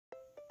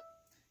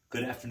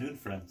Good afternoon,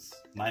 friends.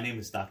 My name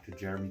is Dr.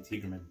 Jeremy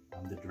Tiegerman.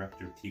 I'm the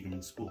director of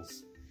Tiegerman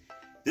Schools.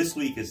 This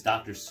week is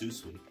Dr.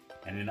 Seuss week,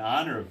 and in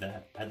honor of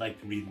that, I'd like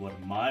to read one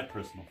of my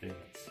personal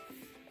favorites,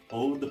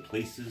 Oh, the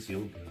Places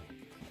You'll Go.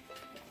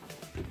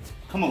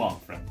 Come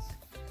along, friends.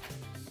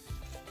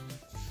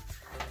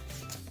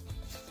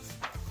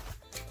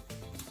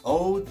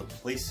 Oh, the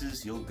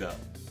Places You'll Go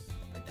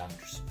by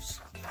Dr.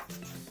 Seuss.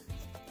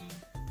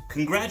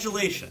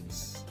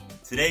 Congratulations!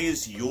 Today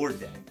is your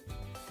day.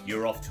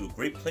 You're off to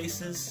great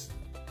places.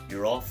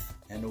 You're off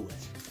and away.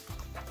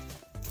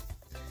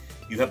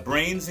 You have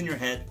brains in your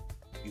head.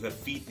 You have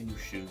feet in your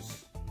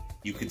shoes.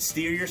 You can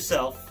steer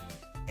yourself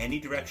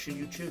any direction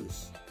you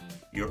choose.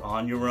 You're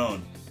on your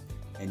own,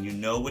 and you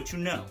know what you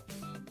know,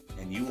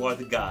 and you are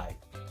the guy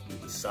who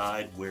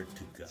decide where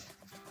to go.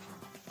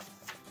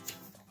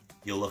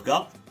 You'll look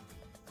up,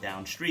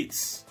 down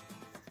streets.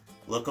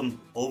 Look 'em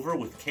over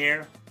with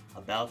care.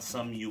 About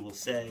some you will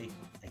say,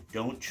 I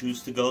don't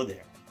choose to go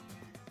there.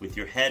 With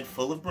your head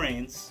full of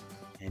brains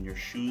and your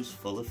shoes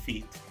full of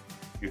feet,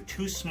 you're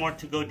too smart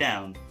to go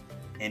down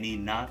any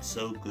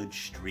not-so-good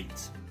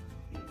street.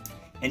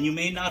 And you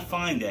may not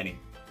find any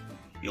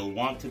you'll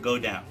want to go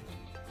down.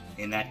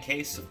 In that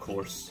case, of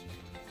course,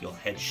 you'll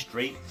head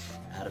straight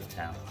out of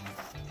town.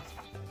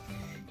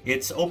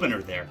 It's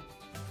opener there,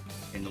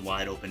 in the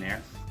wide open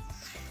air.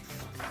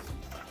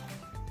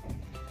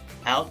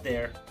 Out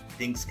there,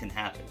 things can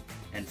happen,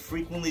 and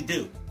frequently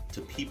do, to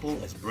people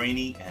as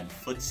brainy and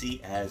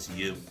footsy as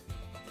you.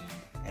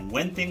 And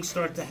when things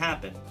start to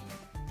happen,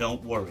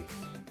 don't worry,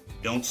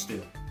 don't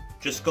stew,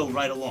 just go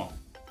right along.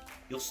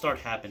 You'll start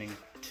happening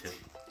too.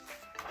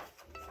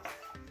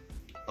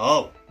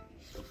 Oh,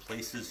 the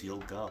places you'll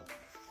go.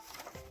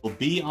 You'll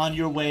be on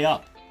your way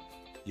up.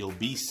 You'll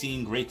be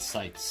seeing great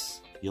sights.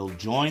 You'll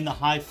join the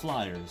high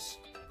flyers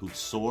who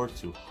soar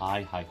to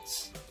high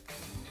heights.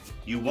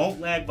 You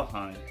won't lag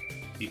behind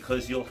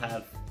because you'll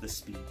have the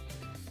speed.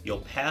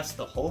 You'll pass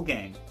the whole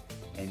gang,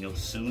 and you'll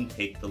soon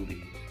take the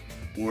lead.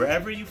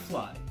 Wherever you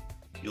fly,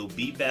 you'll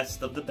be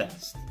best of the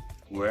best.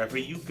 Wherever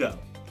you go,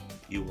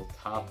 you will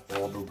top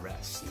all the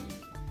rest.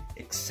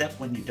 Except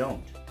when you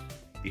don't,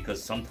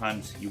 because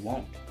sometimes you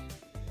won't.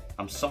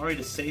 I'm sorry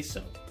to say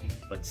so,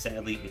 but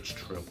sadly it's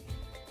true.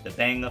 The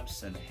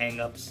bang-ups and the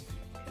hang-ups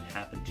can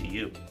happen to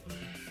you.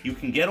 You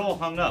can get all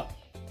hung up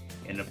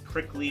in a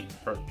prickly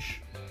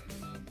perch,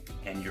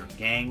 and your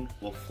gang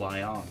will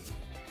fly on.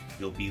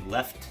 You'll be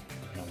left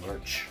in a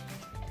lurch.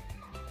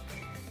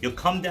 You'll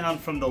come down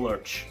from the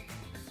lurch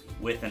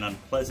with an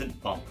unpleasant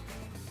bump,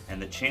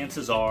 and the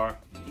chances are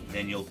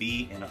then you'll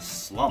be in a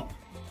slump.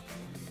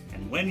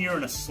 And when you're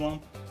in a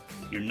slump,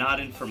 you're not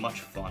in for much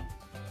fun.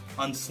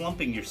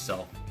 Unslumping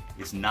yourself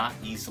is not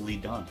easily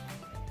done.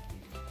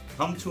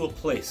 Come to a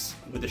place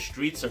where the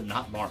streets are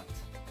not marked.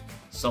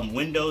 Some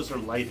windows are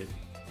lighted,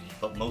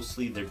 but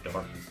mostly they're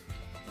dark.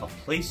 A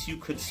place you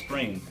could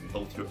sprain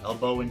both your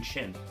elbow and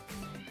chin.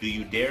 Do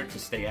you dare to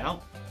stay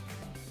out?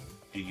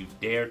 Do you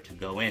dare to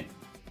go in?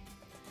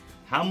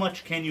 How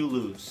much can you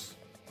lose?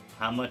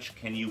 How much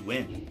can you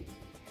win?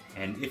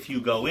 And if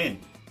you go in,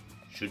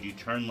 should you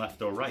turn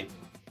left or right?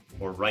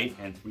 Or right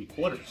and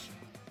 3/4?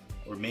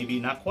 Or maybe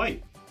not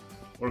quite?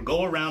 Or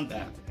go around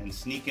back and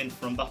sneak in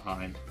from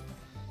behind?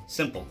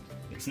 Simple,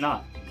 it's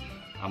not.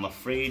 I'm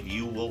afraid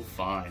you will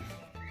find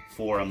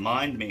for a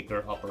mind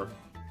maker upper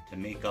to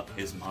make up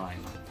his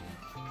mind.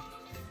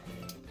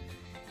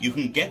 You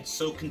can get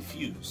so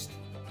confused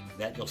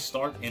that you'll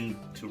start in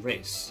to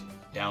race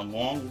down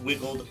long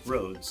wiggled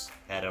roads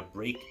at a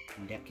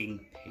break-necking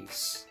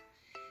pace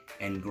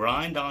and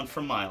grind on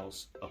for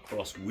miles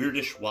across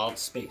weirdish wild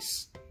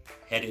space,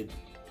 headed,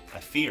 I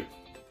fear,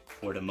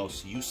 toward a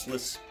most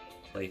useless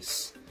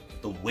place,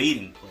 the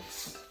waiting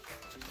place.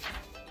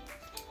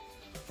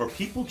 For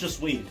people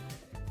just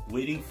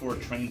waiting for a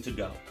train to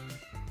go,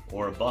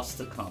 or a bus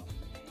to come,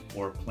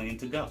 or a plane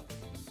to go,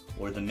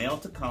 or the mail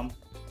to come,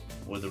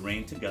 or the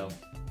rain to go,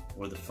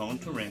 or the phone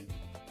to ring,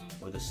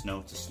 or the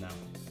snow to snow,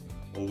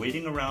 or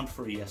waiting around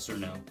for a yes or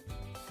no,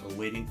 or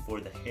waiting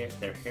for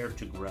their hair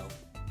to grow.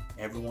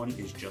 Everyone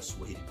is just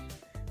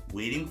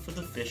waiting for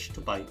the fish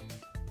to bite,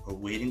 or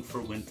waiting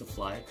for wind to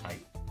fly a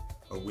kite,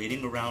 or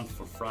waiting around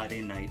for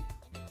Friday night,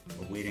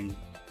 or waiting,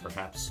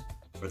 perhaps,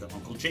 for the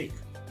Uncle Jake,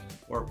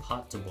 or a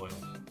pot to boil,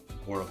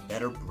 or a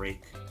better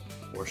break,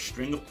 or a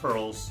string of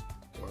pearls,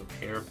 or a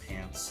pair of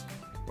pants,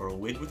 or a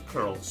wig with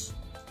curls,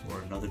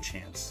 or another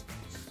chance.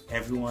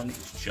 Everyone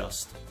is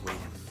just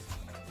waiting.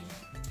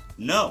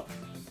 No,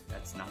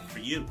 that's not for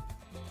you.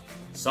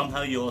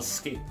 Somehow you'll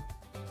escape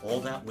all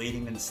that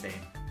waiting and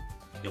staying.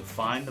 You'll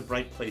find the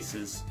bright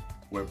places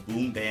where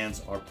boom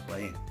bands are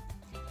playing.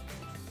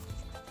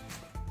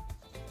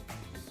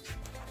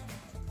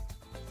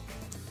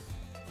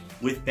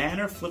 With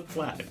banner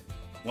flip-flapping,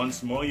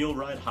 once more you'll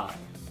ride high,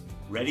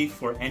 ready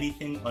for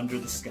anything under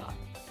the sky.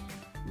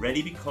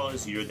 Ready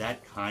because you're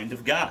that kind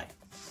of guy.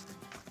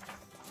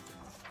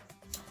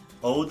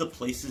 Oh, the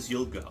places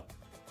you'll go.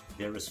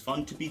 There is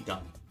fun to be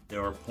done.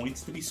 There are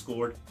points to be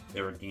scored.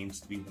 There are games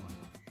to be won.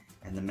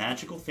 And the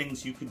magical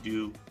things you could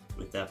do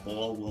with that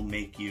ball will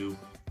make you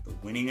the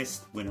the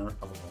winningest winner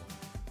of all.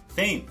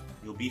 Fame,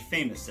 you'll be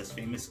famous as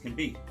famous can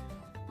be,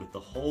 with the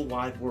whole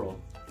wide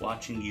world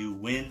watching you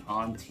win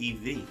on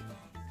TV.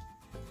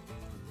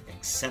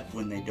 Except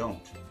when they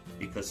don't,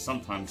 because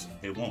sometimes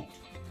they won't.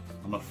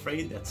 I'm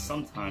afraid that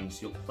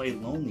sometimes you'll play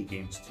lonely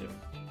games too.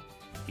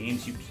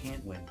 Games you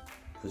can't win,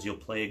 because you'll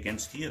play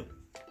against you.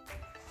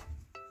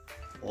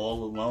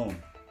 All alone,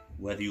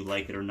 whether you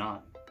like it or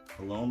not.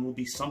 Alone will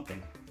be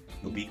something.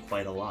 You'll be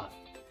quite a lot.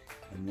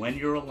 And when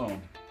you're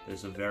alone,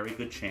 there's a very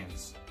good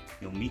chance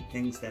you'll meet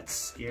things that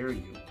scare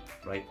you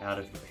right out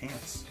of your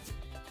pants.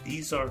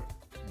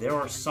 There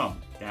are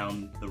some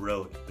down the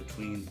road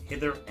between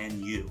hither and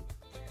you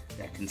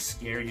that can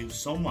scare you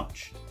so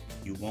much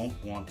you won't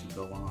want to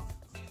go on.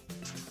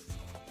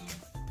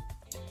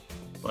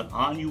 But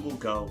on you will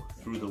go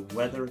through the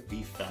weather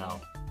be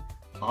foul.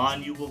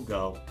 On you will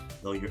go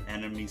though your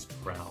enemies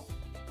prowl.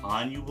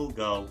 On you will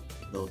go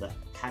though the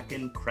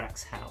hackin'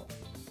 cracks howl.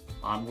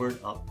 Onward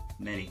up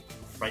many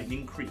a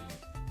frightening creek,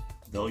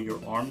 though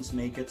your arms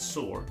may get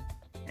sore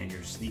and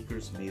your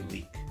sneakers may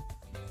leak.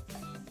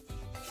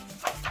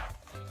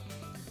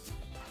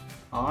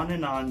 On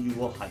and on you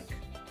will hike,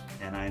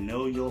 and I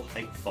know you'll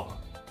hike far,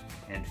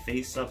 and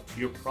face up to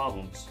your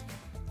problems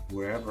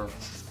wherever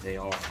they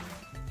are.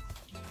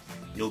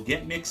 You'll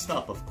get mixed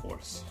up, of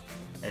course,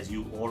 as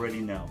you already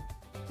know.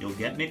 You'll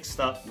get mixed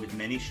up with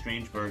many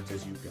strange birds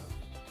as you go.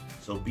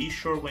 So be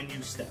sure when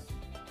you step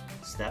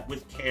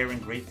with care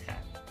and great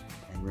tact,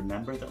 and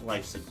remember that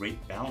life's a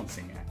great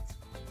balancing act.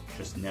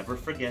 Just never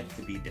forget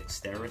to be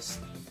dexterous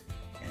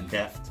and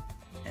deft,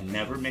 and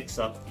never mix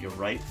up your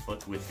right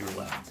foot with your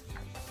left.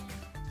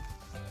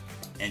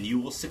 And you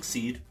will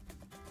succeed.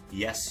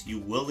 Yes, you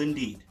will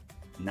indeed.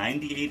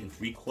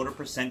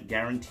 98.75%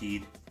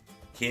 guaranteed.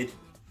 Kid,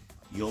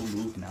 you'll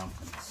move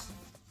mountains.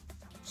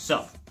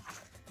 So,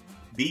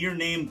 be your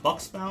name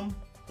Buxbaum,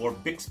 or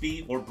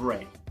Bixby, or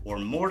Bray, or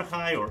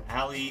Mordecai, or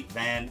Ali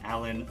Van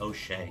Allen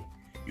O'Shea.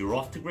 You're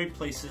off to great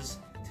places.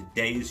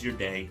 Today is your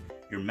day.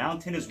 Your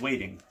mountain is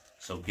waiting,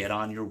 so get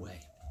on your way.